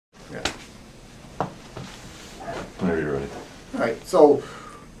right, so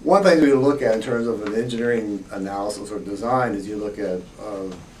one thing we look at in terms of an engineering analysis or design is you look at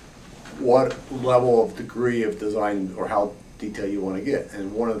what level of degree of design or how detailed you want to get.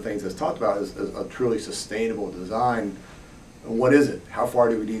 And one of the things that's talked about is a truly sustainable design. And what is it? How far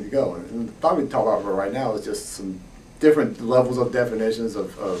do we need to go? And the thought we talk about right now is just some different levels of definitions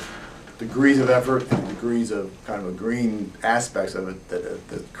of degrees of effort and degrees of kind of a green aspects of it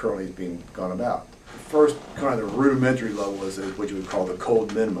that currently is being gone about. First, kind of the rudimentary level is what you would call the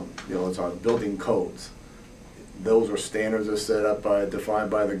code minimum. You know, it's on building codes. Those are standards that are set up defined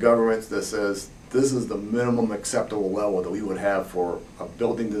by the governments that says this is the minimum acceptable level that we would have for a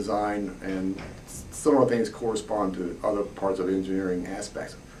building design, and similar things correspond to other parts of engineering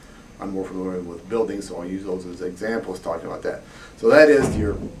aspects. I'm more familiar with buildings, so I'll use those as examples talking about that. So that is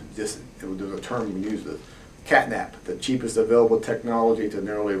there's a term we use, the CATNAP, the cheapest available technology to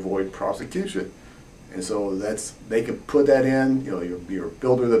narrowly avoid prosecution. And so they can put that in, you know, your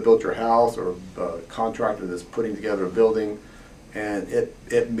builder that built your house or a contractor that's putting together a building, and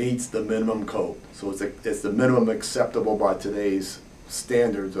it meets the minimum code. So it's the minimum acceptable by today's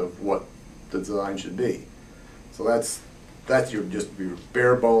standards of what the design should be. So that's your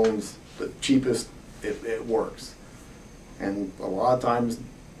bare bones, the cheapest, it works. And a lot of times,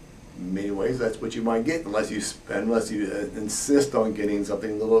 in many ways, that's what you might get unless you insist on getting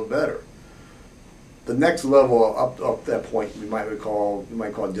something a little bit better. The next level up that point you might call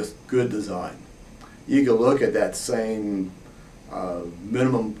just good design. You can look at that same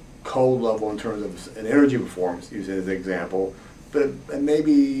minimum code level in terms of an energy performance, using as an example, but it may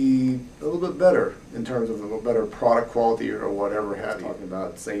be a little bit better in terms of a better product quality or whatever have you. Talking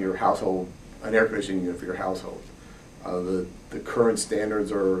about, say, your household, an air conditioning unit for your household. The current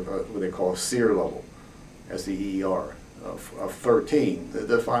standards are what they call SEER level, S-E-E-R. Of 13 that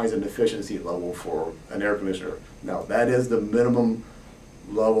defines an efficiency level for an air conditioner. Now that is the minimum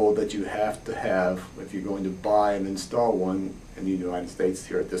level that you have to have if you're going to buy and install one in the United States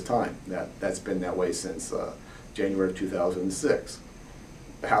here at this time. That's been that way since January of 2006.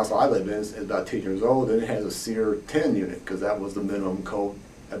 The house I live in is about 10 years old, and it has a SEER 10 unit because that was the minimum code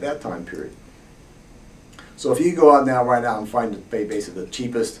at that time period. So if you go out right now and find basically the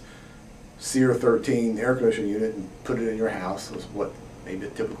cheapest SEER 13 air conditioning unit and put it in your house, is what maybe a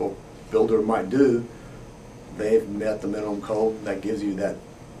typical builder might do, they've met the minimum code. That gives you that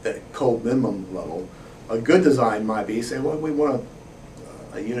code minimum level. A good design might be, say, well, we want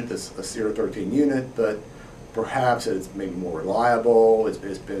a unit that's a SEER 13 unit, but perhaps it's maybe more reliable, it's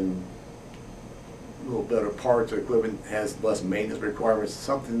been a little better parts or equipment, has less maintenance requirements,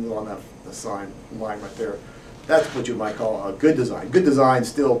 something along that line right there. That's what you might call a good design. Good design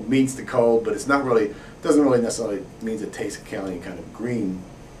still meets the code, but it's not really, doesn't really necessarily means it takes account any kind of green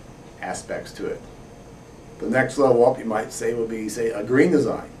aspects to it. The next level up, you might say, would be, say, a green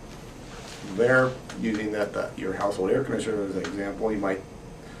design. There, using your household air conditioner as an example, you might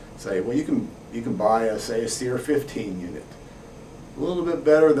say, well, you can buy say a SEER 15 unit. A little bit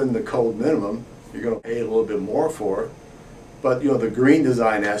better than the code minimum. You're going to pay a little bit more for it, but you know, the green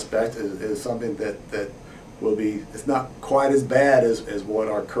design aspect is something that will be, it's not quite as bad as what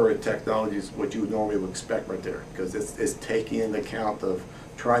our current technologies, what you normally would expect right there, because it's taking into account of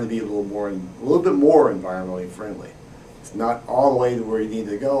trying to be a little bit more environmentally friendly. It's not all the way to where you need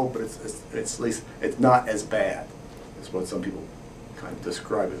to go, but it's at least it's not as bad. Is what some people kind of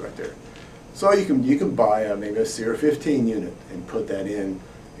describe it right there. So you can buy maybe a SEER 15 unit and put that in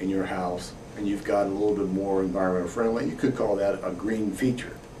your house, and you've got a little bit more environmental friendly. You could call that a green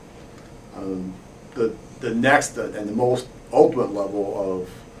feature. The next and the most ultimate level of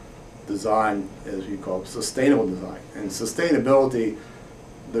design is what you call sustainable design. And sustainability,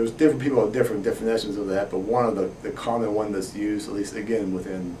 there's different people have different definitions of that, but one of the common one that's used, at least again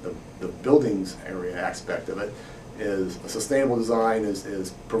within the buildings area aspect of it, is a sustainable design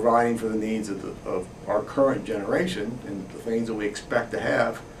is providing for the needs of our current generation and the things that we expect to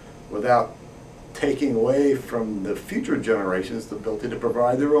have without taking away from the future generations the ability to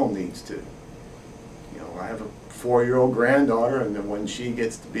provide their own needs too. I have a 4-year-old granddaughter, and then when she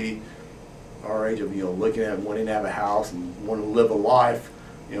gets to be our age of looking at wanting to have a house and wanting to live a life,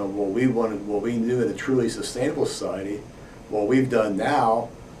 what we do in a truly sustainable society, what we've done now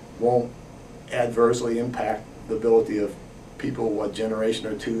won't adversely impact the ability of people a generation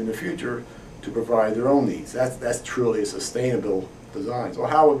or two in the future to provide their own needs. That's truly a sustainable design. So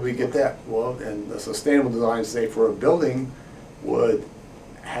how would we get that? Well, and a sustainable design, say for a building, would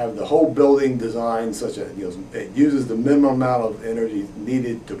have the whole building designed such that it uses the minimum amount of energy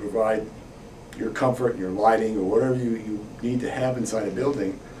needed to provide your comfort, your lighting, or whatever you need to have inside a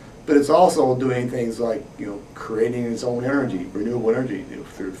building, But it's also doing things like, creating its own energy, renewable energy,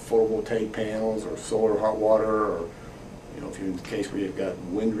 through photovoltaic panels or solar hot water, or, if you're in the case where you've got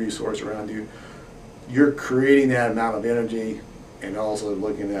wind resource around you, you're creating that amount of energy, and also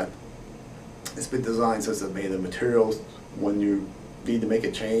looking at, it's been designed such that the materials, when you need to make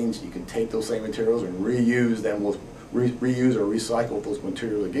a change, you can take those same materials and reuse them, reuse or recycle those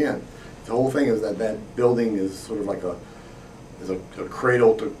materials again. The whole thing is that that building is sort of like a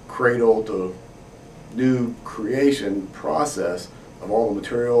cradle to new creation process of all the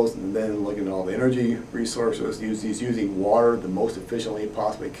materials, and then looking at all the energy resources, using water the most efficiently it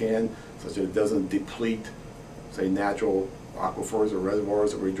possibly can, such that it doesn't deplete, say, natural aquifers or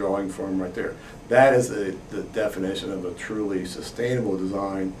reservoirs that we're drawing from right there. That is the definition of a truly sustainable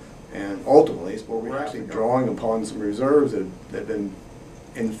design, and ultimately it's where we're actually drawing upon some reserves that have been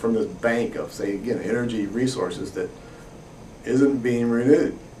from this bank of, say, again, energy resources that isn't being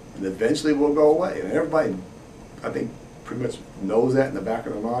renewed, and eventually will go away. And everybody, I think, pretty much knows that in the back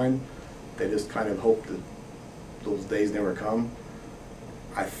of their mind. They just kind of hope that those days never come.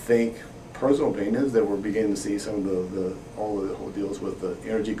 I think, personal opinion is that we're beginning to see some of all the whole deals with the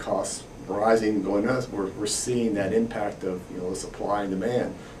energy costs rising, going up. We're seeing that impact of the supply and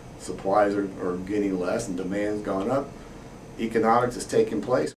demand. Supplies are getting less and demand's gone up. Economics is taking place.